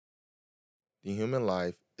The human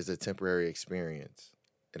life is a temporary experience.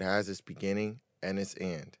 It has its beginning and its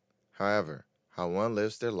end. However, how one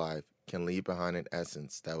lives their life can leave behind an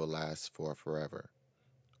essence that will last for forever.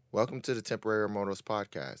 Welcome to the Temporary Immortals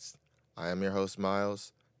podcast. I am your host,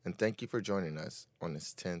 Miles, and thank you for joining us on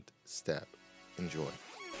this 10th step. Enjoy.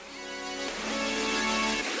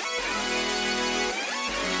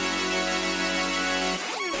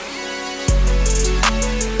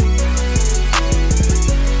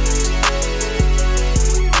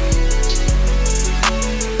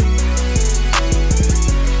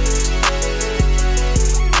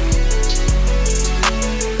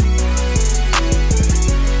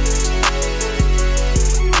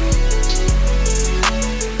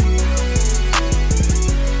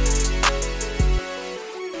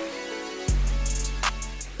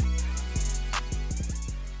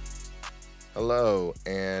 Hello,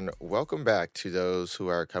 and welcome back to those who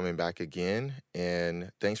are coming back again.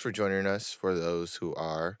 And thanks for joining us for those who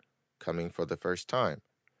are coming for the first time.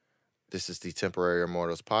 This is the Temporary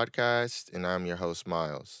Immortals podcast, and I'm your host,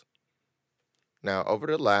 Miles. Now, over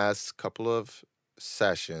the last couple of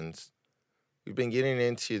sessions, we've been getting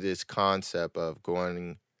into this concept of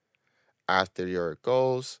going after your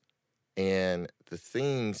goals and the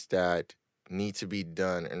things that need to be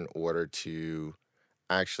done in order to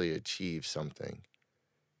actually achieve something.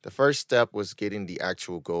 The first step was getting the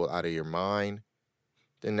actual goal out of your mind.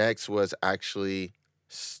 The next was actually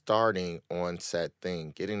starting on said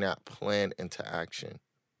thing, getting that plan into action.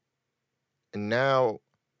 And now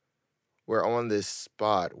we're on this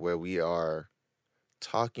spot where we are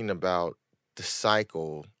talking about the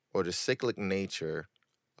cycle or the cyclic nature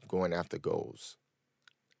of going after goals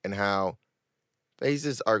and how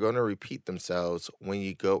phases are going to repeat themselves when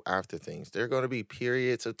you go after things. There are going to be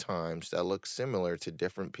periods of times that look similar to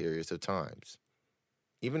different periods of times,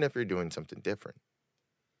 even if you're doing something different.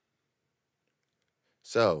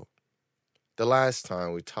 So, the last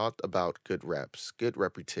time we talked about good reps, good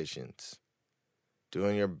repetitions,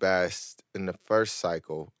 doing your best in the first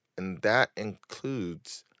cycle, and that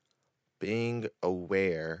includes being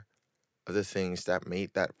aware of the things that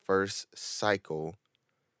made that first cycle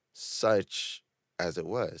such as it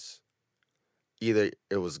was. Either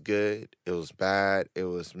it was good, it was bad, it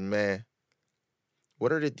was meh.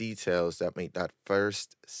 What are the details that made that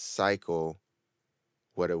first cycle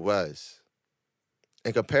what it was?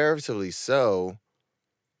 And comparatively so,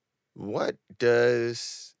 what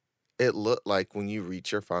does it look like when you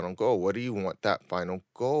reach your final goal? What do you want that final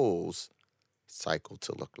goals cycle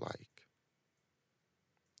to look like?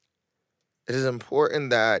 It is important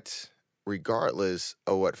that regardless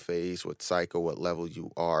of what phase, what cycle, what level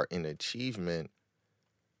you are in achievement,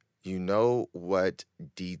 you know what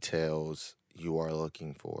details you are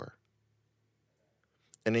looking for.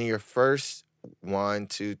 And in your first one,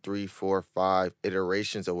 two, three, four, five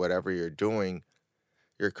iterations of whatever you're doing,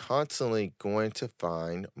 you're constantly going to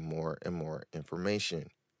find more and more information,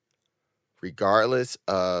 regardless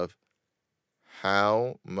of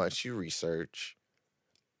how much you research.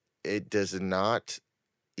 It does not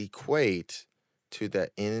equate to the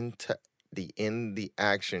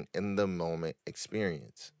action in the moment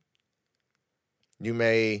experience. You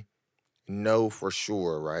may know for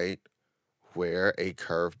sure, right, where a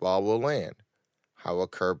curveball will land, how a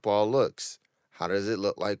curveball looks. How does it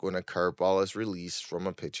look like when a curveball is released from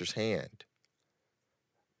a pitcher's hand?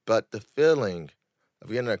 But the feeling of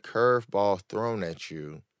getting a curveball thrown at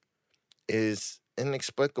you is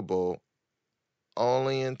inexplicable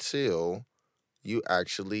only until you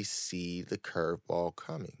actually see the curveball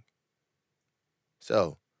coming.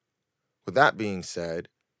 So, with that being said,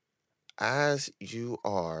 as you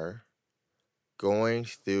are going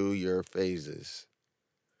through your phases,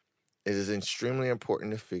 it is extremely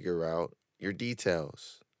important to figure out your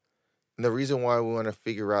details. And the reason why we want to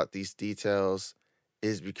figure out these details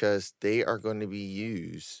is because they are going to be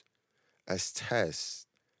used as tests,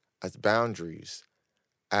 as boundaries,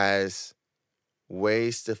 as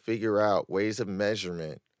ways to figure out ways of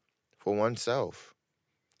measurement for oneself.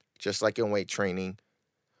 Just like in weight training,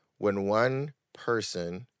 when one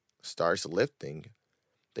person starts lifting,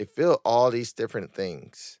 they feel all these different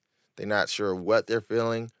things. They're not sure what they're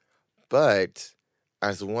feeling, but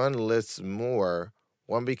as one lifts more,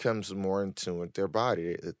 one becomes more in tune with their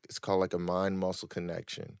body. It's called like a mind muscle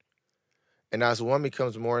connection. And as one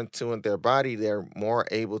becomes more in tune with their body, they're more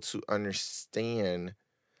able to understand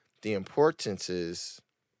the importances,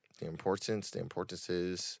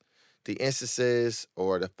 the instances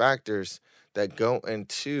or the factors that go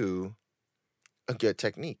into a good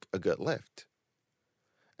technique, a good lift.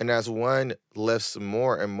 And as one lifts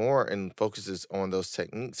more and more and focuses on those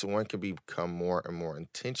techniques, one can become more and more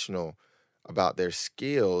intentional about their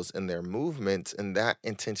skills and their movements, and that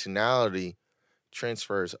intentionality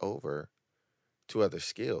transfers over to other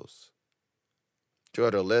skills, to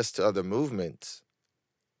other lists, to other movements.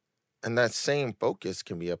 And that same focus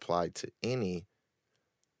can be applied to any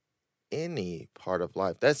part of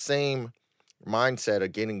life. That same mindset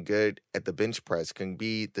of getting good at the bench press can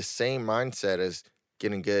be the same mindset as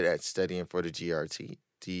getting good at studying for the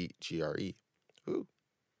GRE. Ooh,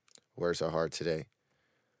 words are hard today.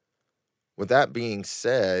 With that being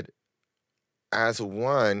said, as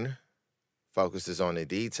one focuses on the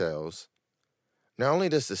details, not only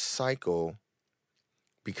does the cycle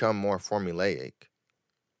become more formulaic,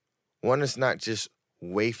 one is not just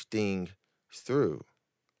wafting through.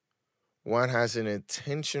 One has an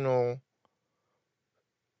intentional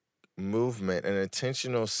movement, an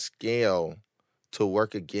intentional scale to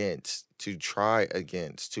work against, to try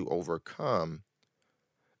against, to overcome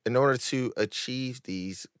in order to achieve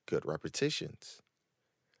these good repetitions.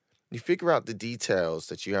 You figure out the details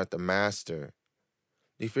that you have to master.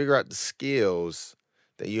 You figure out the skills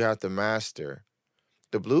that you have to master.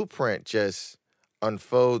 The blueprint just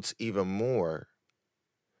unfolds even more,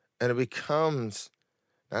 and it becomes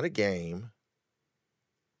not a game,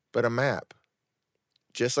 but a map,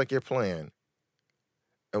 just like your plan.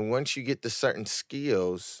 And once you get the certain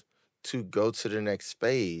skills to go to the next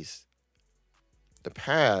phase, the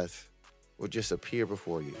path will just appear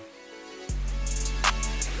before you.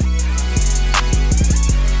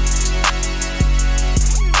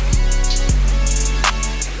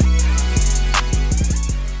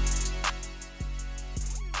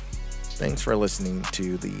 Thanks for listening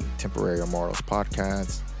to the Temporary Immortals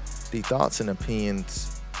podcast. The thoughts and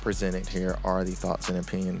opinions presented here are the thoughts and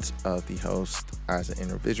opinions of the host as an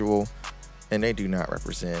individual, and they do not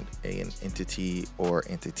represent an entity or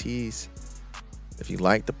entities. If you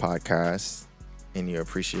like the podcast and you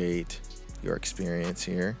appreciate your experience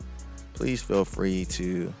here, please feel free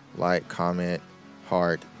to like, comment,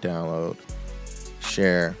 heart, download,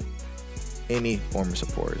 share. Any form of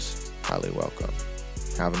support is highly welcome.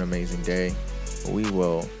 Have an amazing day. We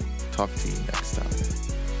will talk to you next time.